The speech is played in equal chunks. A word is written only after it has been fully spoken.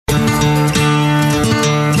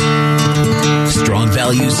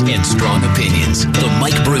values and strong opinions. The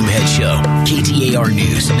Mike Broomhead Show, KTAR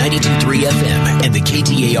News, 92.3 FM, and the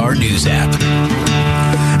KTAR News app.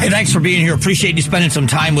 Hey, thanks for being here. Appreciate you spending some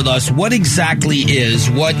time with us. What is a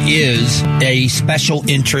special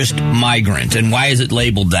interest migrant, and why is it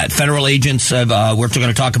labeled that? Federal agents have, we're going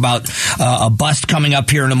to talk about a bust coming up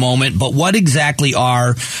here in a moment, but what exactly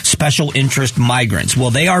are special interest migrants? Well,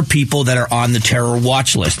 they are people that are on the terror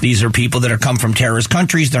watch list. These are people that have come from terrorist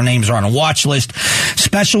countries. Their names are on a watch list.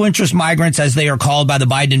 Special interest migrants, as they are called by the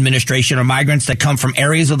Biden administration, are migrants that come from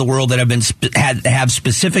areas of the world that have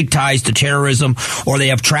specific ties to terrorism, or they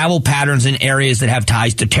have travel patterns in areas that have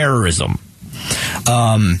ties to terrorism.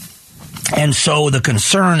 And so the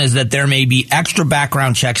concern is that there may be extra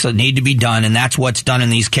background checks that need to be done, and that's what's done in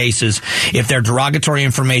these cases. If there's derogatory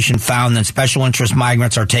information found, then special interest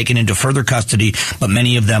migrants are taken into further custody, but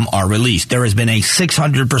many of them are released. There has been a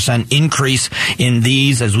 600% increase in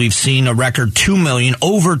these, as we've seen a record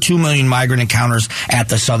over 2 million migrant encounters at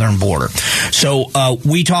the southern border. So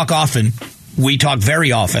we talk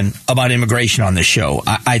very often about immigration on this show.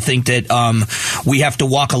 I think that we have to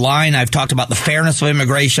walk a line. I've talked about the fairness of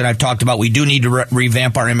immigration. I've talked about we do need to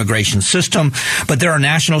revamp our immigration system, but there are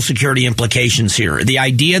national security implications here. The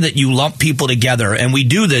idea that you lump people together, and we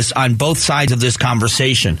do this on both sides of this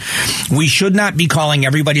conversation, we should not be calling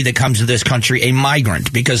everybody that comes to this country a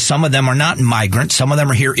migrant, because some of them are not migrants. Some of them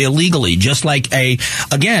are here illegally. Just like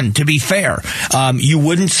again, to be fair, you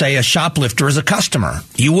wouldn't say a shoplifter is a customer.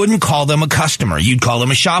 You wouldn't call them a customer. You'd call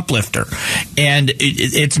them a shoplifter. And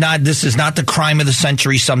this is not the crime of the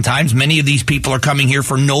century sometimes. Many of these people are coming here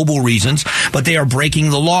for noble reasons, but they are breaking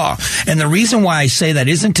the law. And the reason why I say that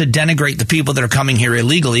isn't to denigrate the people that are coming here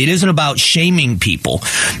illegally. It isn't about shaming people.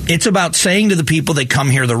 It's about saying to the people that come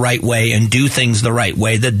here the right way and do things the right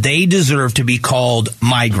way that they deserve to be called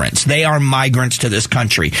migrants. They are migrants to this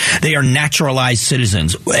country. They are naturalized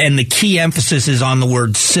citizens. And the key emphasis is on the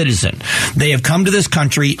word citizen. They have come to this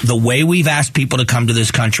country the way we've asked people to come to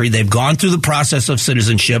this country. They've gone through the process of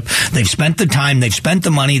citizenship. They've spent the time. They've spent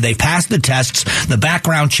the money. They've passed the tests, the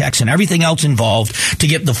background checks, and everything else involved to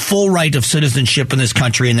get the full right of citizenship in this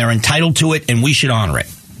country, and they're entitled to it, and we should honor it.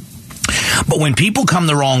 But when people come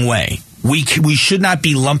the wrong way, we should not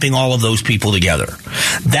be lumping all of those people together.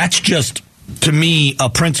 That's just, to me, a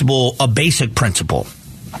basic principle.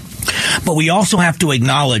 But we also have to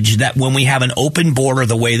acknowledge that when we have an open border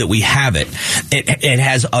the way that we have it, it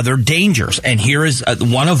has other dangers. And here is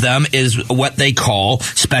one of them is what they call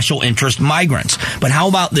special interest migrants. But how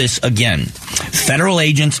about this again? Federal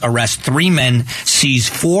agents arrest 3 men, seize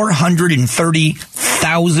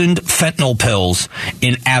 430,000 fentanyl pills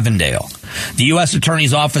in Avondale. The U.S.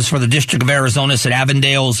 Attorney's Office for the District of Arizona said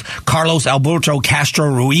Avondale's Carlos Alberto Castro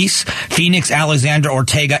Ruiz, Phoenix Alexander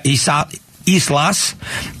Ortega Islas,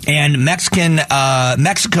 and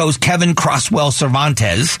Mexico's Kevin Croswell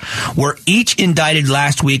Cervantes were each indicted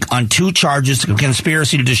last week on 2 charges of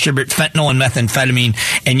conspiracy to distribute fentanyl and methamphetamine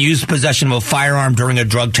and use possession of a firearm during a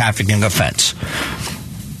drug trafficking offense.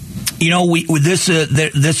 You know, this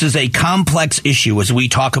is a complex issue as we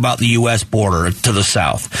talk about the U.S. border to the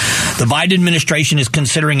south. The Biden administration is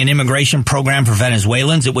considering an immigration program for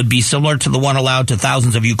Venezuelans. It would be similar to the one allowed to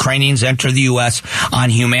thousands of Ukrainians enter the U.S. on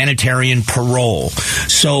humanitarian parole.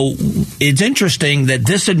 So it's interesting that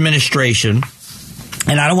this administration,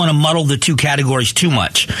 and I don't want to muddle the two categories too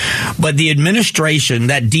much, but the administration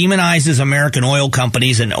that demonizes American oil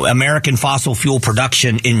companies and American fossil fuel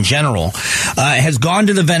production in general has gone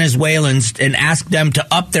to the Venezuelans and asked them to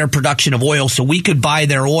up their production of oil so we could buy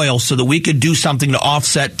their oil so that we could do something to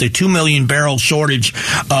offset the 2 million barrel shortage,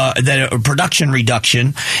 production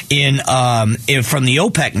reduction from the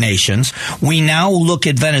OPEC nations. We now look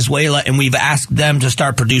at Venezuela and we've asked them to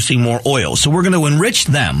start producing more oil. So we're going to enrich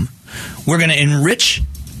them. We're going to enrich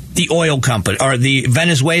the oil company or the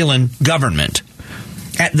Venezuelan government.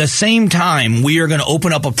 At the same time, we are going to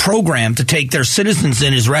open up a program to take their citizens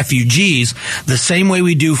in as refugees the same way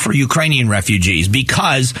we do for Ukrainian refugees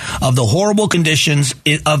because of the horrible conditions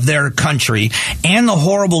of their country and the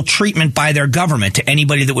horrible treatment by their government to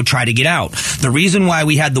anybody that would try to get out. The reason why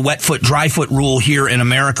we had the wet foot, dry foot rule here in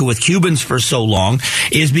America with Cubans for so long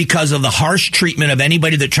is because of the harsh treatment of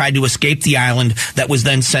anybody that tried to escape the island that was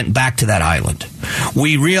then sent back to that island.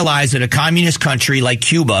 We realize that a communist country like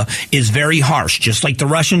Cuba is very harsh, just like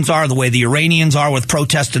the Russians are, the way the Iranians are with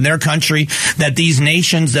protests in their country, that these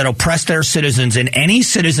nations that oppress their citizens and any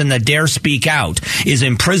citizen that dare speak out is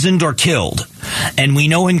imprisoned or killed. And we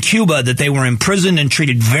know in Cuba that they were imprisoned and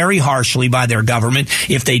treated very harshly by their government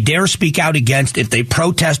if they dare speak out against, if they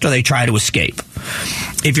protest or they try to escape.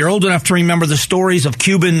 If you're old enough to remember the stories of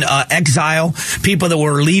Cuban exile, people that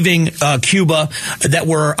were leaving Cuba that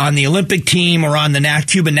were on the Olympic team or on the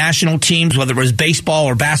Cuban national teams, whether it was baseball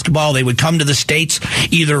or basketball, they would come to the States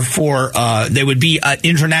either for, they would be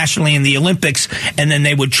internationally in the Olympics, and then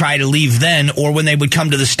they would try to leave then, or when they would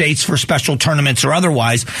come to the States for special tournaments or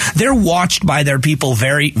otherwise. They're watched by their people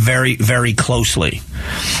very, very, very closely.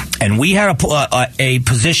 And we had a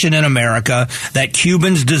position in America that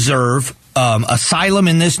Cubans deserve asylum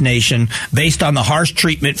in this nation based on the harsh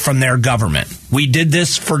treatment from their government. We did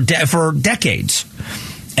this for decades.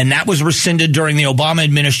 And that was rescinded during the Obama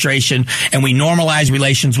administration, and we normalized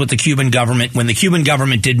relations with the Cuban government when the Cuban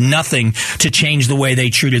government did nothing to change the way they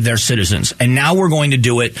treated their citizens. And now we're going to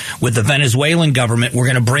do it with the Venezuelan government. We're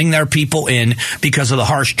going to bring their people in because of the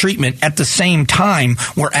harsh treatment. At the same time,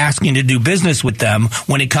 we're asking to do business with them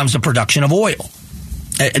when it comes to production of oil.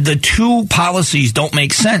 The two policies don't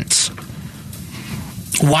make sense.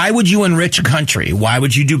 Why would you enrich a country? Why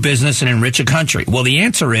would you do business and enrich a country? Well, the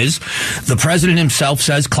answer is the president himself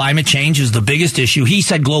says climate change is the biggest issue. He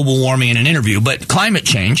said global warming in an interview, but climate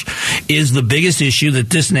change is the biggest issue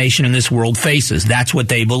that this nation and this world faces. That's what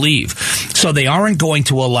they believe. So they aren't going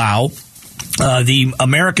to allow the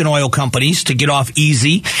American oil companies to get off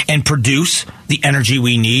easy and produce the energy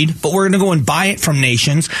we need, but we're going to go and buy it from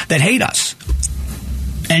nations that hate us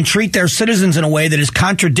and treat their citizens in a way that is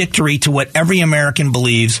contradictory to what every American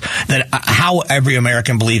believes, that how every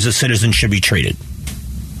American believes a citizen should be treated.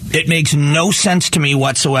 It makes no sense to me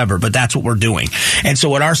whatsoever, but that's what we're doing. And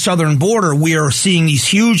so at our southern border, we are seeing these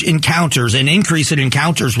huge encounters, an increase in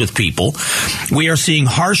encounters with people. We are seeing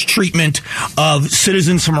harsh treatment of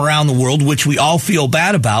citizens from around the world, which we all feel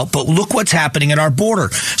bad about. But look what's happening at our border.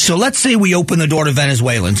 So let's say we open the door to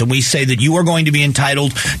Venezuelans and we say that you are going to be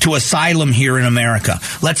entitled to asylum here in America.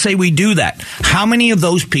 Let's say we do that. How many of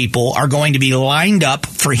those people are going to be lined up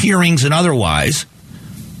for hearings and otherwise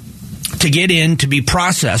to get in, to be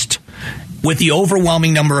processed, with the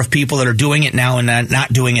overwhelming number of people that are doing it now and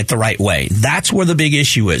not doing it the right way? That's where the big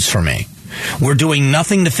issue is for me. We're doing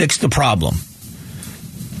nothing to fix the problem.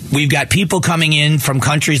 We've got people coming in from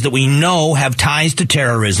countries that we know have ties to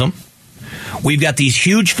terrorism. We've got these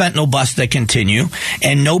huge fentanyl busts that continue,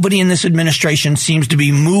 and nobody in this administration seems to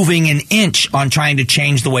be moving an inch on trying to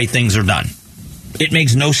change the way things are done. It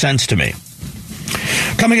makes no sense to me.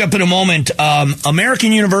 Coming up in a moment,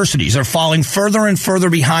 American universities are falling further and further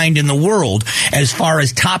behind in the world as far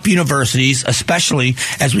as top universities, especially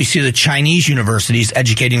as we see the Chinese universities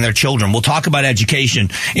educating their children. We'll talk about education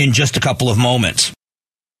in just a couple of moments.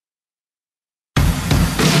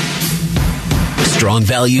 Strong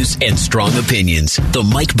values and strong opinions. The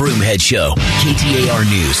Mike Broomhead Show. KTAR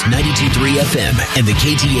News, 92.3 FM, and the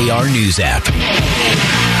KTAR News app.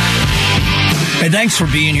 Hey, thanks for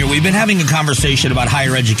being here. We've been having a conversation about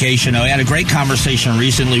higher education. I had a great conversation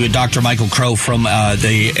recently with Dr. Michael Crow from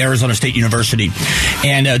the Arizona State University,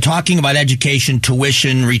 and talking about education,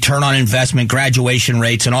 tuition, return on investment, graduation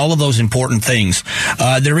rates, and all of those important things.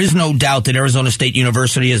 There is no doubt that Arizona State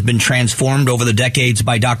University has been transformed over the decades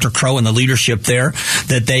by Dr. Crow and the leadership there,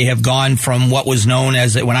 that they have gone from what was known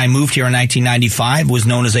as, when I moved here in 1995, was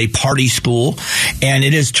known as a party school, and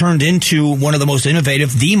it has turned into one of the most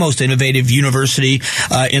innovative university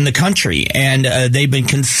in the country, and they've been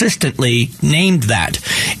consistently named that.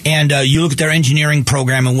 And you look at their engineering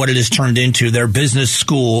program and what it has turned into, their business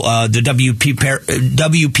school, the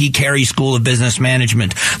W.P. Carey School of Business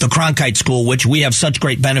Management, the Cronkite School, which we have such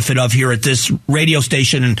great benefit of here at this radio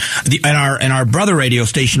station and our brother radio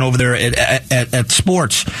station over there at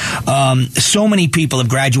Sports. So many people have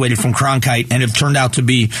graduated from Cronkite and have turned out to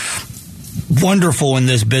be wonderful in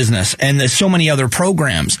this business, and there's so many other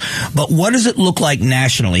programs. But what does it look like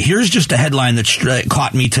nationally? Here's just a headline that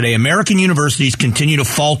caught me today. American universities continue to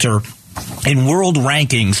falter in world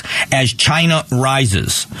rankings as China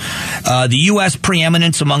rises. The U.S.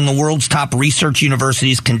 preeminence among the world's top research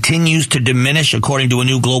universities continues to diminish according to a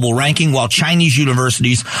new global ranking, while Chinese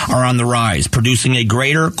universities are on the rise, producing a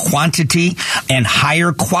greater quantity and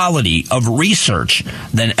higher quality of research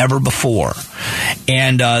than ever before.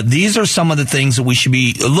 And these are some of the things that we should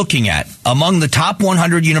be looking at. Among the top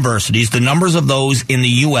 100 universities, the numbers of those in the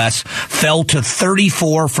U.S. fell to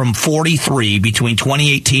 34 from 43 between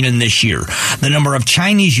 2018 and this year. The number of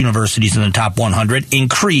Chinese universities in the top 100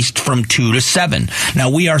 increased from 2 to 7. Now,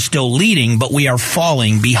 we are still leading, but we are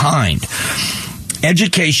falling behind.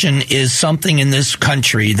 Education is something in this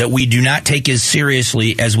country that we do not take as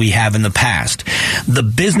seriously as we have in the past. The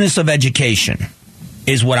business of education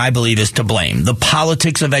is what I believe is to blame. The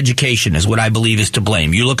politics of education is what I believe is to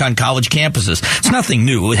blame. You look on college campuses, it's nothing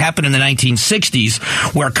new. It happened in the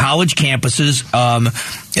 1960s where college campuses,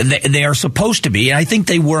 they are supposed to be, and I think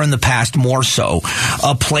they were in the past more so,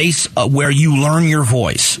 a place where you learn your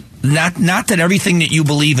voice. Not that everything that you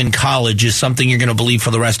believe in college is something you're going to believe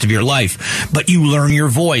for the rest of your life, but you learn your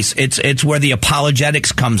voice. It's where the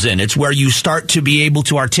apologetics comes in. It's where you start to be able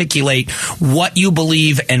to articulate what you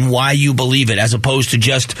believe and why you believe it, as opposed to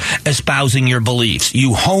just espousing your beliefs.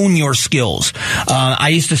 You hone your skills. I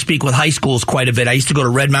used to speak with high schools quite a bit. I used to go to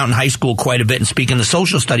Red Mountain High School quite a bit and speak in the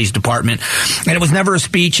social studies department. And it was never a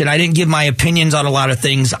speech, and I didn't give my opinions on a lot of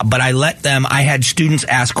things, but I had students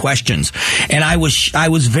ask questions. And I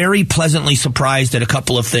was very pleasantly surprised at a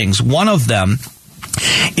couple of things. One of them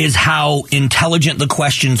is how intelligent the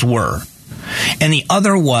questions were. And the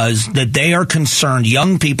other was that they are concerned,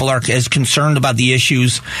 young people are as concerned about the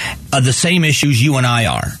issues, the same issues you and I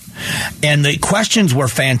are. And the questions were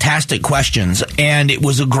fantastic questions, and it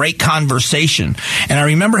was a great conversation. And I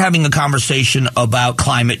remember having a conversation about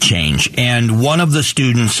climate change, and one of the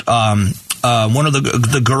students, one of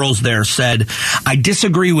the girls there said, I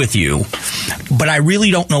disagree with you, but I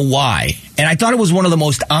really don't know why. And I thought it was one of the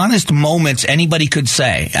most honest moments anybody could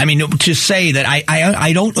say. I mean, to say that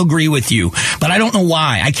I don't agree with you, but I don't know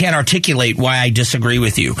why. I can't articulate why I disagree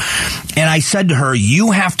with you. And I said to her, you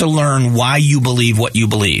have to learn why you believe what you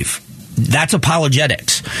believe. That's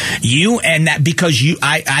apologetics.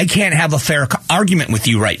 I can't have a fair argument with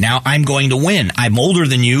you right now. I'm going to win. I'm older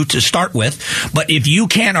than you to start with. But if you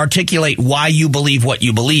can't articulate why you believe what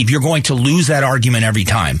you believe, you're going to lose that argument every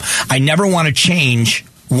time. I never want to change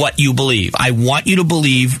what you believe. I want you to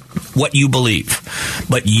believe what you believe.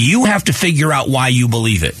 But you have to figure out why you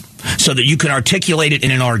believe it so that you can articulate it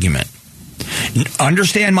in an argument.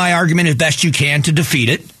 Understand my argument as best you can to defeat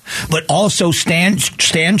it, but also stand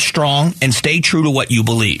strong and stay true to what you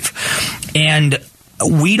believe. And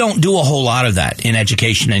we don't do a whole lot of that in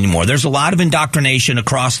education anymore. There's a lot of indoctrination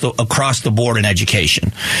across the board in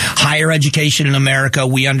education. Higher education in America,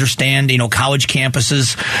 we understand, college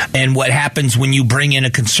campuses and what happens when you bring in a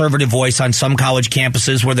conservative voice on some college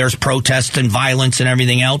campuses where there's protests and violence and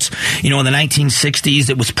everything else. In the 1960s,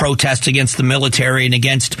 it was protests against the military and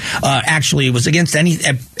against, it was against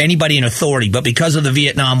anybody in authority. But because of the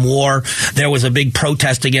Vietnam War, there was a big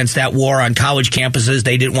protest against that war on college campuses.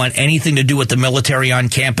 They didn't want anything to do with the military on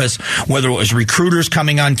campus, whether it was recruiters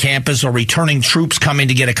coming on campus or returning troops coming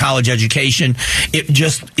to get a college education. It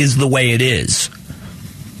just is the way it is.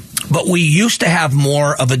 But we used to have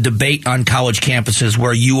more of a debate on college campuses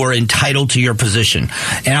where you were entitled to your position.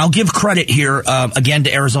 And I'll give credit here, again,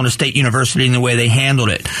 to Arizona State University and the way they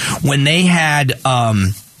handled it. When they had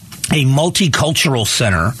a multicultural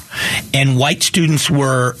center, and white students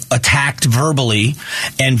were attacked verbally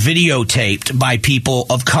and videotaped by people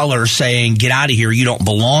of color saying, get out of here, you don't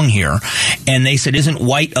belong here. And they said, isn't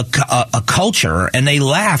white a culture? And they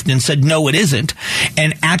laughed and said, no, it isn't,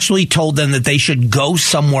 and actually told them that they should go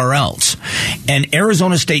somewhere else. And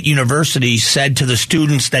Arizona State University said to the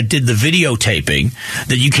students that did the videotaping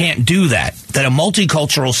that you can't do that a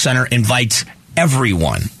multicultural center invites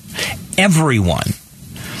everyone.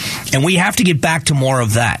 And we have to get back to more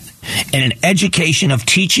of that, and an education of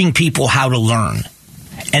teaching people how to learn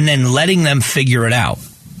and then letting them figure it out.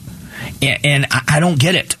 And I don't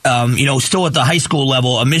get it. Still at the high school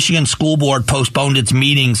level, a Michigan school board postponed its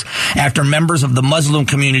meetings after members of the Muslim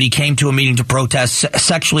community came to a meeting to protest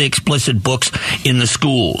sexually explicit books in the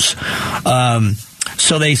schools.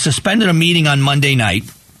 So they suspended a meeting on Monday night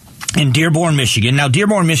in Dearborn, Michigan. Now,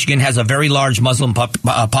 Dearborn, Michigan has a very large Muslim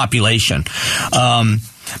population.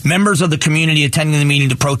 Members of the community attending the meeting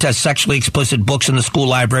to protest sexually explicit books in the school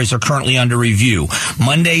libraries are currently under review.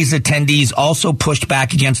 Monday's attendees also pushed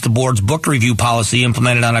back against the board's book review policy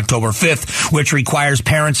implemented on October 5th, which requires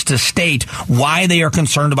parents to state why they are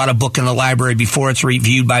concerned about a book in the library before it's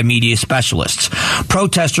reviewed by media specialists.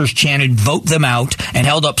 Protesters chanted, vote them out, and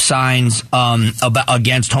held up signs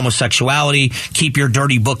against homosexuality, keep your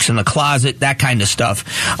dirty books in the closet, that kind of stuff.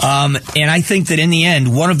 And I think that in the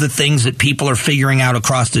end, one of the things that people are figuring out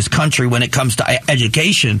across this country when it comes to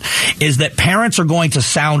education is that parents are going to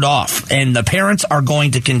sound off, and the parents are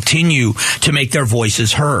going to continue to make their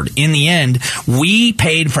voices heard. In the end, we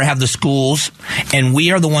paid for have the schools, and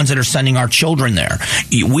we are the ones that are sending our children there.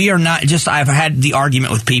 We are not just, I've had the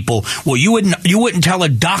argument with people, well, you wouldn't tell a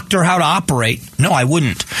doctor how to operate. No, I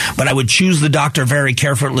wouldn't. But I would choose the doctor very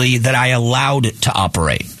carefully that I allowed to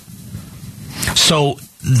operate. So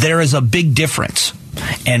there is a big difference.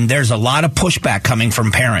 And there's a lot of pushback coming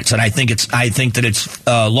from parents, and I think that it's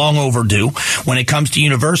long overdue. When it comes to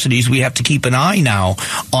universities, we have to keep an eye now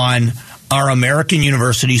on our American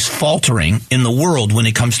universities faltering in the world when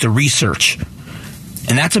it comes to research.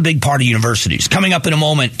 And that's a big part of universities. Coming up in a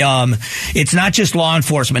moment, it's not just law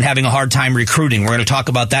enforcement having a hard time recruiting. We're going to talk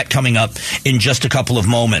about that coming up in just a couple of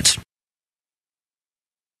moments.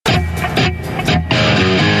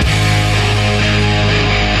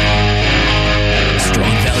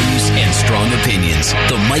 Strong values and strong opinions.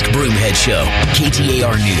 The Mike Broomhead Show.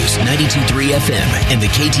 KTAR News, 92.3 FM, and the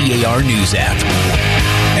KTAR News app.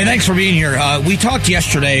 Hey, thanks for being here. We talked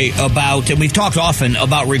yesterday about, and we've talked often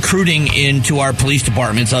about recruiting into our police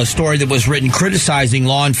departments, a story that was written criticizing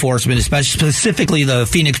law enforcement, especially specifically the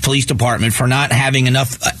Phoenix Police Department, for not having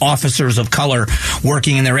enough officers of color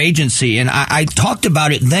working in their agency. And I talked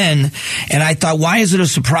about it then, and I thought, why is it a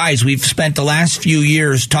surprise? We've spent the last few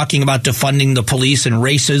years talking about defunding the police and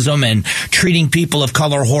racism and treating people of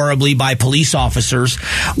color horribly by police officers.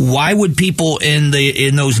 Why would people in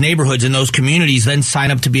those neighborhoods, in those communities, then sign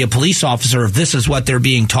up to be a police officer if this is what they're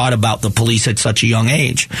being taught about the police at such a young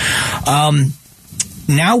age?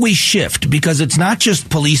 Now we shift, because it's not just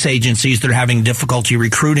police agencies that are having difficulty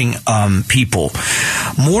recruiting people.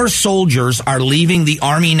 More soldiers are leaving the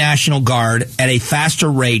Army National Guard at a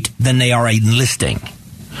faster rate than they are enlisting.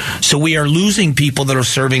 So we are losing people that are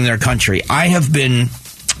serving their country. I have been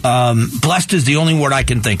blessed is the only word I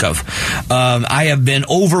can think of. I have been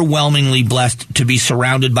overwhelmingly blessed to be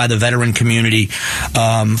surrounded by the veteran community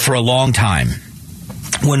for a long time.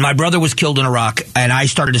 When my brother was killed in Iraq and I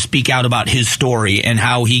started to speak out about his story and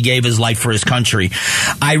how he gave his life for his country,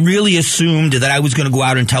 I really assumed that I was going to go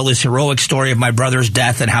out and tell this heroic story of my brother's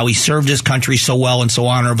death and how he served his country so well and so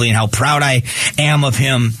honorably and how proud I am of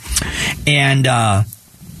him. And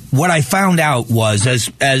what I found out was,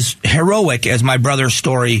 as heroic as my brother's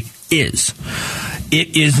story is,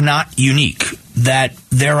 it is not unique. That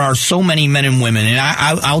there are so many men and women, and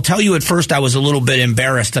I'll tell you, at first I was a little bit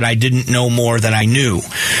embarrassed that I didn't know more than I knew,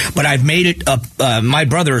 but I've made it up. My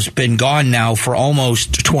brother's been gone now for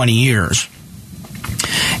almost 20 years,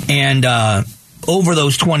 and over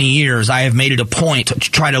those 20 years, I have made it a point to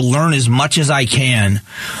try to learn as much as I can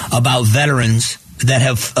about veterans that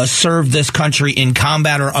have served this country in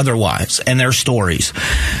combat or otherwise, and their stories.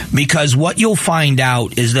 Because what you'll find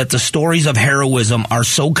out is that the stories of heroism are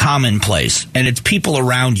so commonplace, and it's people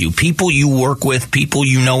around you, people you work with, people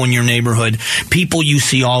you know in your neighborhood, people you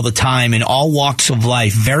see all the time in all walks of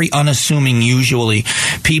life, very unassuming usually,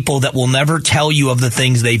 people that will never tell you of the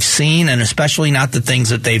things they've seen, and especially not the things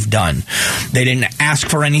that they've done. They didn't ask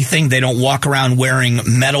for anything. They don't walk around wearing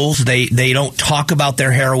medals. They don't talk about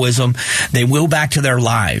their heroism. They will back to their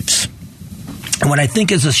lives. And what I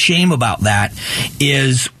think is a shame about that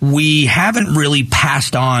is we haven't really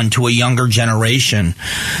passed on to a younger generation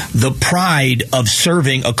the pride of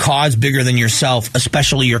serving a cause bigger than yourself,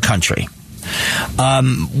 especially your country.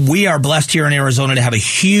 We are blessed here in Arizona to have a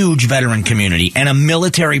huge veteran community and a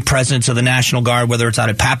military presence of the National Guard, whether it's out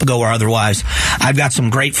at Papago or otherwise. I've got some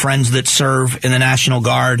great friends that serve in the National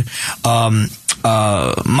Guard.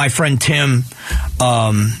 My friend Tim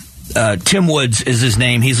Woods is his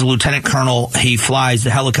name. He's a lieutenant colonel. He flies the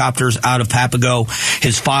helicopters out of Papago.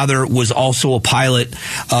 His father was also a pilot.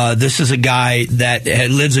 This is a guy that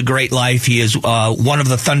lives a great life. He is one of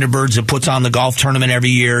the Thunderbirds that puts on the golf tournament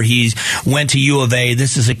every year. He went to U of A.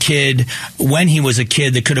 This is a kid, when he was a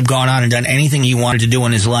kid, that could have gone on and done anything he wanted to do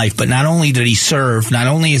in his life. But not only did he serve, not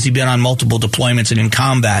only has he been on multiple deployments and in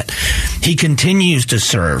combat, he continues to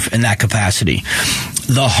serve in that capacity.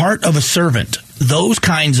 The heart of a servant, those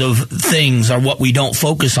kinds of things are what we don't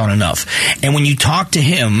focus on enough. And when you talk to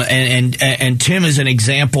him, and Tim is an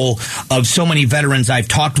example of so many veterans I've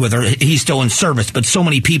talked with, or he's still in service, but so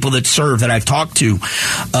many people that serve that I've talked to,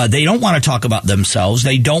 they don't want to talk about themselves.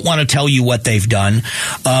 They don't want to tell you what they've done.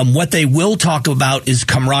 What they will talk about is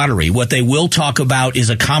camaraderie. What they will talk about is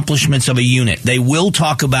accomplishments of a unit. They will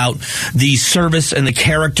talk about the service and the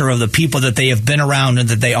character of the people that they have been around and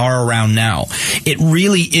that they are around now. It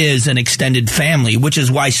really is an extended family, which is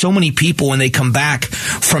why so many people, when they come back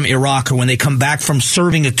from Iraq or when they come back from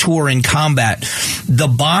serving a tour in combat, the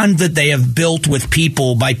bond that they have built with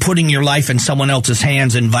people by putting your life in someone else's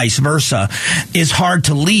hands and vice versa is hard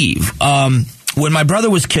to leave. When my brother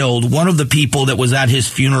was killed, one of the people that was at his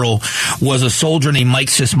funeral was a soldier named Mike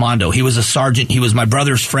Sismondo. He was a sergeant. He was my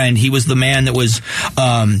brother's friend. He was the man that was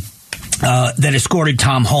that escorted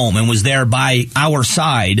Tom home and was there by our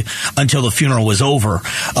side until the funeral was over.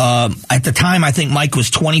 At the time, I think Mike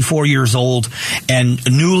was 24 years old and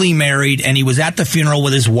newly married, and he was at the funeral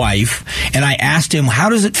with his wife, and I asked him, how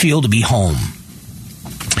does it feel to be home?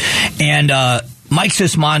 And Mike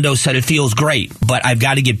Sismondo said, it feels great, but I've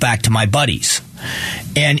got to get back to my buddies.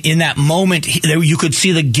 And in that moment, you could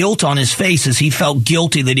see the guilt on his face as he felt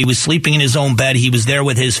guilty that he was sleeping in his own bed. He was there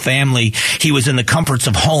with his family. He was in the comforts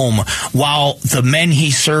of home while the men he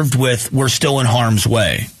served with were still in harm's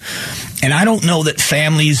way. And I don't know that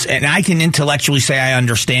families, and I can intellectually say I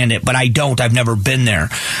understand it, but I don't. I've never been there.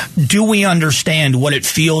 Do we understand what it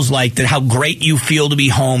feels like, that how great you feel to be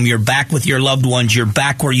home? You're back with your loved ones. You're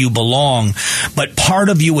back where you belong. But part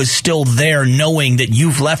of you is still there knowing that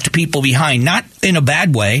you've left people behind, not in a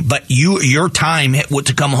bad way, but your time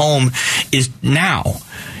to come home is now.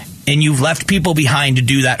 And you've left people behind to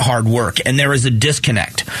do that hard work. And there is a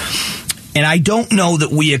disconnect. And I don't know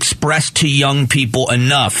that we express to young people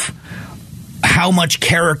enough how much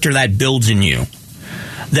character that builds in you.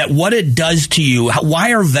 That what it does to you,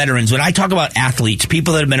 why are veterans, when I talk about athletes,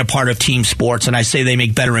 people that have been a part of team sports, and I say they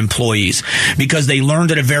make better employees because they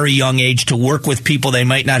learned at a very young age to work with people they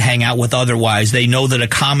might not hang out with otherwise. They know that a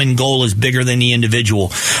common goal is bigger than the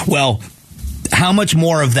individual. Well, how much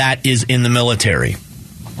more of that is in the military?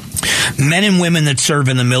 Men and women that serve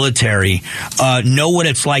in the military know what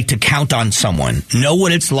it's like to count on someone, know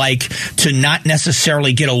what it's like to not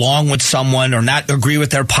necessarily get along with someone or not agree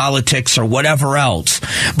with their politics or whatever else.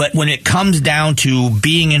 But when it comes down to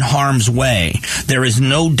being in harm's way, there is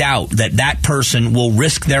no doubt that that person will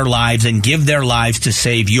risk their lives and give their lives to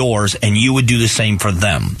save yours, and you would do the same for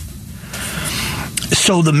them.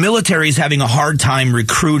 So the military is having a hard time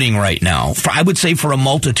recruiting right now, I would say for a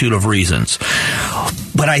multitude of reasons.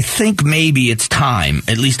 But I think maybe it's time,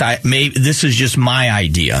 at least this is just my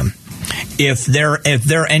idea. If there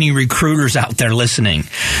are any recruiters out there listening,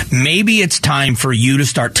 maybe it's time for you to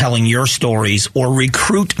start telling your stories or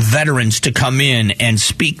recruit veterans to come in and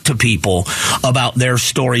speak to people about their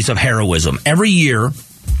stories of heroism. Every year,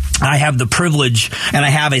 I have the privilege, and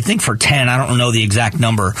I think for 10, I don't know the exact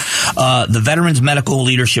number, the Veterans Medical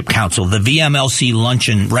Leadership Council, the VMLC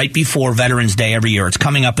luncheon right before Veterans Day every year. It's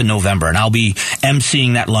coming up in November, and I'll be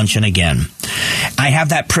emceeing that luncheon again. I have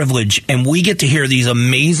that privilege, and we get to hear these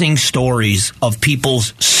amazing stories of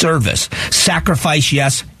people's service. Sacrifice,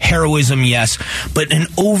 yes. Heroism, yes. But an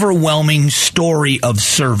overwhelming story of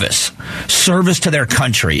service. Service to their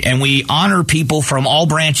country. And we honor people from all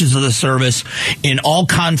branches of the service in all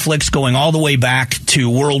conflicts going all the way back to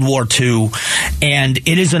World War II. And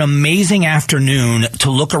it is an amazing afternoon to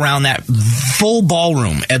look around that full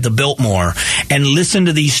ballroom at the Biltmore and listen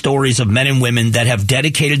to these stories of men and women that have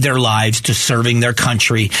dedicated their lives to serving their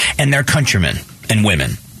country and their countrymen and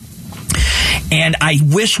women. And I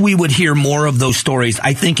wish we would hear more of those stories.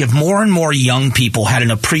 I think if more and more young people had an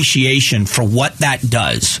appreciation for what that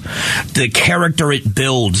does, the character it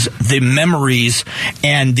builds, the memories,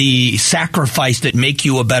 and the sacrifice that make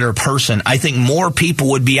you a better person, I think more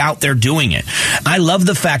people would be out there doing it. I love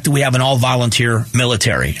the fact that we have an all-volunteer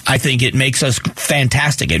military. I think it makes us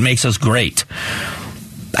fantastic. It makes us great.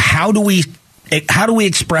 How do we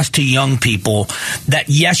express to young people that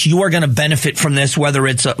yes, you are going to benefit from this, whether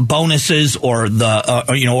it's bonuses or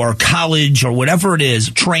or college or whatever it is,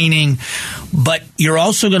 training, but you're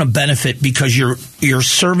also going to benefit because you're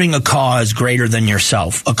serving a cause greater than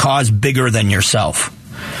yourself, a cause bigger than yourself.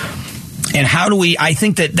 And I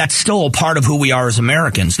think that that's still a part of who we are as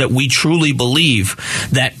Americans, that we truly believe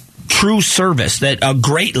that true service, that a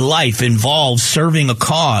great life involves serving a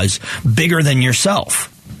cause bigger than yourself.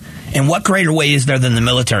 And what greater way is there than the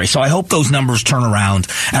military? So I hope those numbers turn around,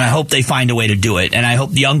 and I hope they find a way to do it. And I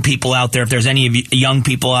hope the young people out there, if there's any of you young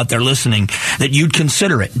people out there listening, that you'd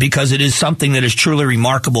consider it, because it is something that is truly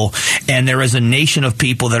remarkable, and there is a nation of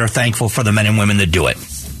people that are thankful for the men and women that do it.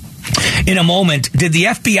 In a moment, did the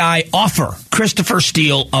FBI offer Christopher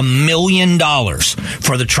Steele $1 million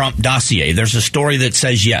for the Trump dossier? There's a story that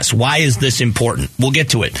says yes. Why is this important? We'll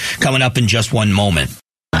get to it coming up in just one moment.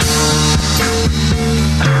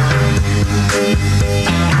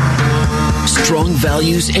 Strong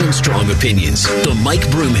values and strong opinions. The Mike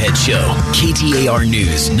Broomhead Show. KTAR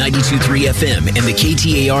News, 92.3 FM, and the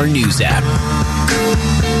KTAR News app.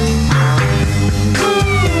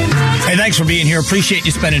 Hey, thanks for being here. Appreciate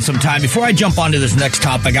you spending some time. Before I jump onto this next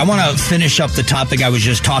topic, I want to finish up the topic I was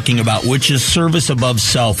just talking about, which is service above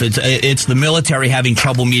self. It's the military having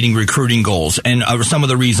trouble meeting recruiting goals, and some of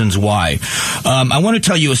the reasons why. I want to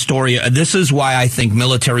tell you a story. This is why I think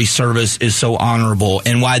military service is so honorable,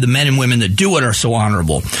 and why the men and women that do it are so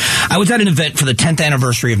honorable. I was at an event for the 10th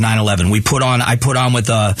anniversary of 9/11. I put on with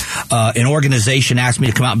an organization asked me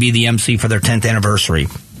to come out and be the MC for their 10th anniversary.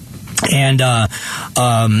 And a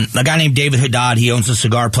guy named David Haddad, he owns a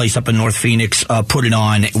cigar place up in North Phoenix, put it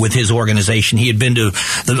on with his organization. He had been to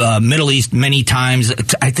the Middle East many times.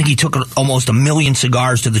 I think he took almost 1 million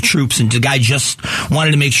cigars to the troops, and the guy just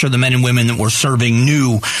wanted to make sure the men and women that were serving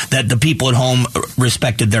knew that the people at home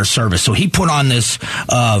respected their service. So he put on this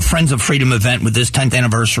Friends of Freedom event with this 10th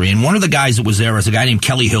anniversary, and one of the guys that was there was a guy named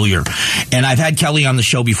Kelly Hillier. And I've had Kelly on the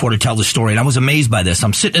show before to tell the story, and I was amazed by this.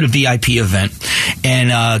 I'm sitting at a VIP event,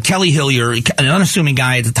 and Kelly Hillier, an unassuming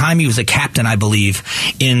guy, at the time he was a captain, I believe,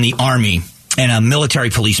 in the Army and a military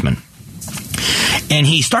policeman. And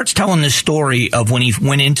he starts telling this story of when he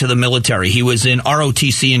went into the military. He was in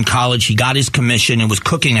ROTC in college. He got his commission and was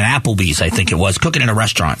cooking at Applebee's, I think it was, cooking in a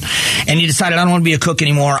restaurant. And he decided, I don't want to be a cook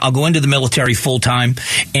anymore. I'll go into the military full time,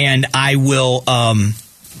 and I will, and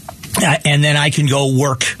then I can go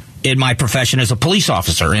work in my profession as a police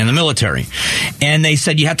officer in the military. And they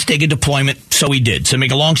said, you have to take a deployment. So he did. So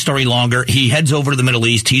make a long story longer, he heads over to the Middle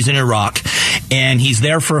East. He's in Iraq, and he's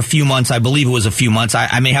there for a few months. I believe it was a few months.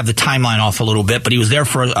 I may have the timeline off a little bit, but he was there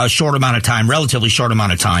for a short amount of time, relatively short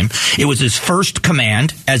amount of time. It was his first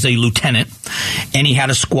command as a lieutenant, and he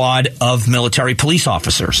had a squad of military police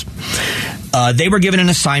officers. They were given an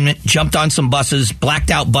assignment, jumped on some buses,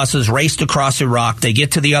 blacked out buses, raced across Iraq. They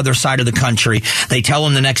get to the other side of the country. They tell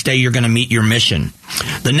him the next day, you're going to meet your mission.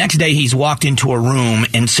 The next day, he's walked into a room,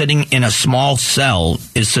 and sitting in a small cell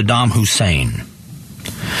is Saddam Hussein.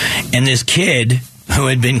 And this kid who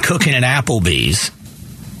had been cooking at Applebee's,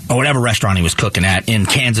 or whatever restaurant he was cooking at in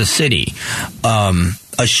Kansas City,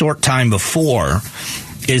 a short time before,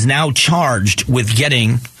 is now charged with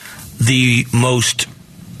getting the most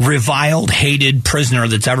reviled, hated prisoner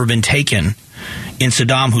that's ever been taken in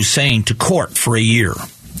Saddam Hussein to court for a year.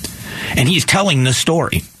 And he's telling this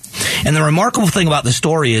story. And the remarkable thing about the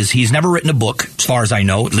story is he's never written a book, as far as I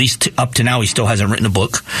know. At least up to now, he still hasn't written a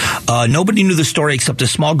book. Nobody knew the story except a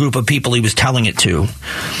small group of people he was telling it to.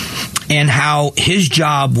 And how his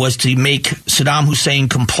job was to make Saddam Hussein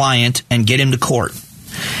compliant and get him to court.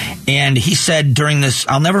 And he said during this,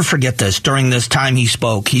 I'll never forget this, during this time he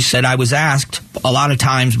spoke, he said, I was asked a lot of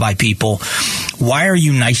times by people, why are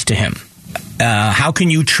you nice to him? How can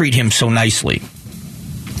you treat him so nicely?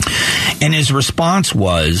 And his response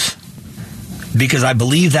was, because I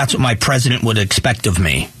believe that's what my president would expect of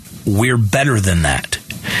me. We're better than that.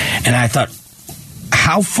 And I thought,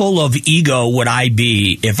 how full of ego would I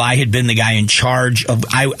be if I had been the guy in charge of,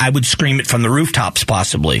 I would scream it from the rooftops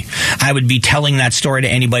possibly. I would be telling that story to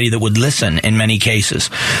anybody that would listen in many cases.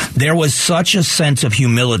 There was such a sense of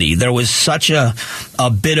humility. There was such a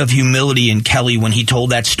bit of humility in Kelly when he told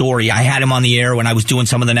that story. I had him on the air when I was doing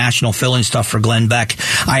some of the national fill-in stuff for Glenn Beck.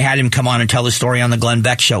 I had him come on and tell the story on the Glenn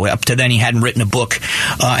Beck show. Up to then, he hadn't written a book.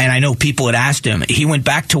 And I know people had asked him. He went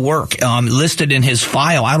back to work, listed in his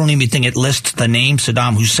file. I don't even think it lists the name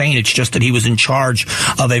Saddam Hussein. It's just that he was in charge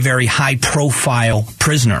of a very high-profile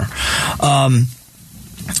prisoner.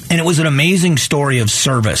 And it was an amazing story of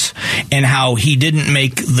service and how he didn't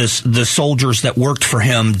make the soldiers that worked for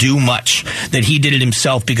him do much, that he did it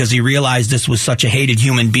himself because he realized this was such a hated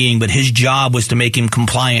human being, but his job was to make him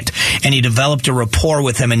compliant. And he developed a rapport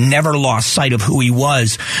with him and never lost sight of who he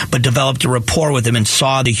was, but developed a rapport with him and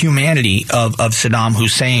saw the humanity of Saddam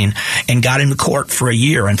Hussein and got him to court for a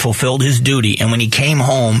year and fulfilled his duty. And when he came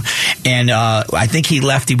home, and I think he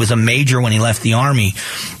was a major when he left the Army,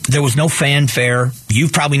 there was no fanfare.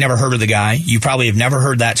 You've probably never heard of the guy. You probably have never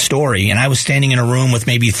heard that story. And I was standing in a room with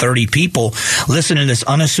maybe 30 people listening to this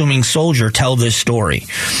unassuming soldier tell this story.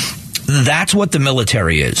 That's what the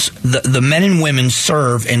military is. The men and women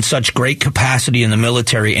serve in such great capacity in the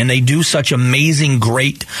military, and they do such amazing,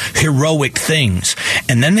 great, heroic things.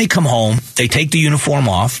 And then they come home, they take the uniform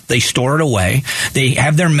off, they store it away, they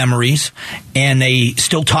have their memories, and they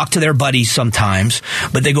still talk to their buddies sometimes,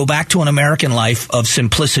 but they go back to an American life of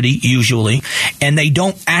simplicity, usually, and they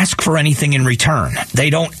don't ask for anything in return. They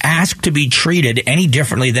don't ask to be treated any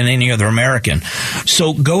differently than any other American.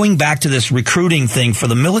 So going back to this recruiting thing for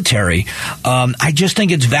the military, I just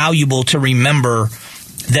think it's valuable to remember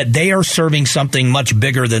that they are serving something much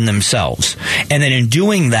bigger than themselves. And that in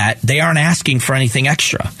doing that, they aren't asking for anything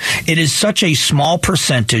extra. It is such a small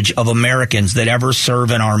percentage of Americans that ever serve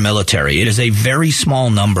in our military. It is a very small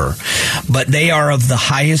number, but they are of the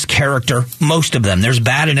highest character, most of them. There's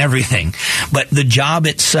bad in everything. But the job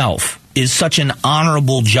itself is such an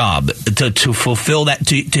honorable job to fulfill that,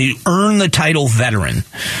 to earn the title veteran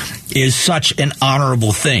is such an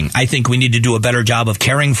honorable thing. I think we need to do a better job of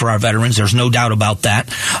caring for our veterans. There's no doubt about that.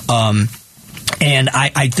 And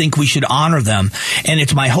I think we should honor them. And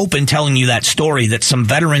it's my hope in telling you that story that some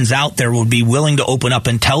veterans out there would be willing to open up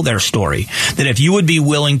and tell their story. That if you would be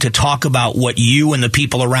willing to talk about what you and the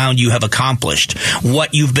people around you have accomplished,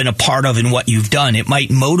 what you've been a part of and what you've done, it might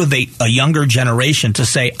motivate a younger generation to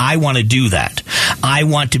say, I want to do that. I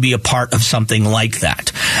want to be a part of something like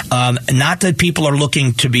that. Not that people are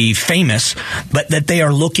looking to be famous, but that they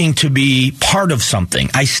are looking to be part of something.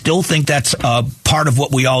 I still think that's part of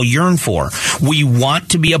what we all yearn for. We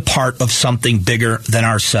want to be a part of something bigger than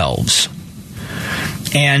ourselves.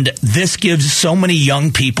 And this gives so many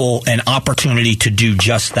young people an opportunity to do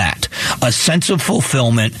just that. A sense of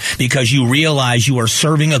fulfillment because you realize you are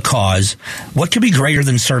serving a cause. What could be greater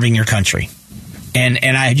than serving your country? And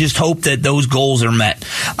I just hope that those goals are met.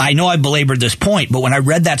 I know I belabored this point, but when I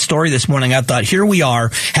read that story this morning, I thought, here we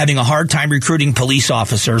are having a hard time recruiting police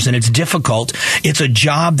officers, and it's difficult. It's a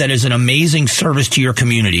job that is an amazing service to your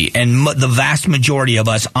community, and the vast majority of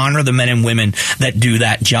us honor the men and women that do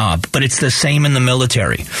that job. But it's the same in the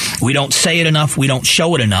military. We don't say it enough. We don't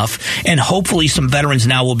show it enough. And hopefully some veterans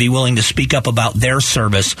now will be willing to speak up about their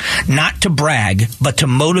service, not to brag, but to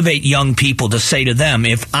motivate young people to say to them,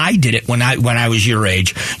 if I did it when I was your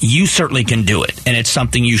age, you certainly can do it, and it's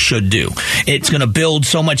something you should do. It's going to build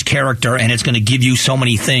so much character, and it's going to give you so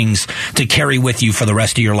many things to carry with you for the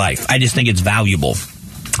rest of your life. I just think it's valuable.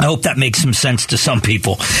 I hope that makes some sense to some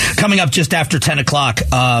people. Coming up just after 10 o'clock,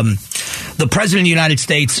 the President of the United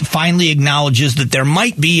States finally acknowledges that there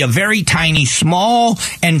might be a very tiny, small,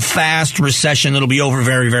 and fast recession that'll be over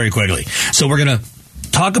very, very quickly. So we're going to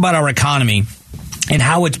talk about our economy and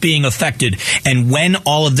how it's being affected and when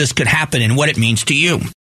all of this could happen and what it means to you.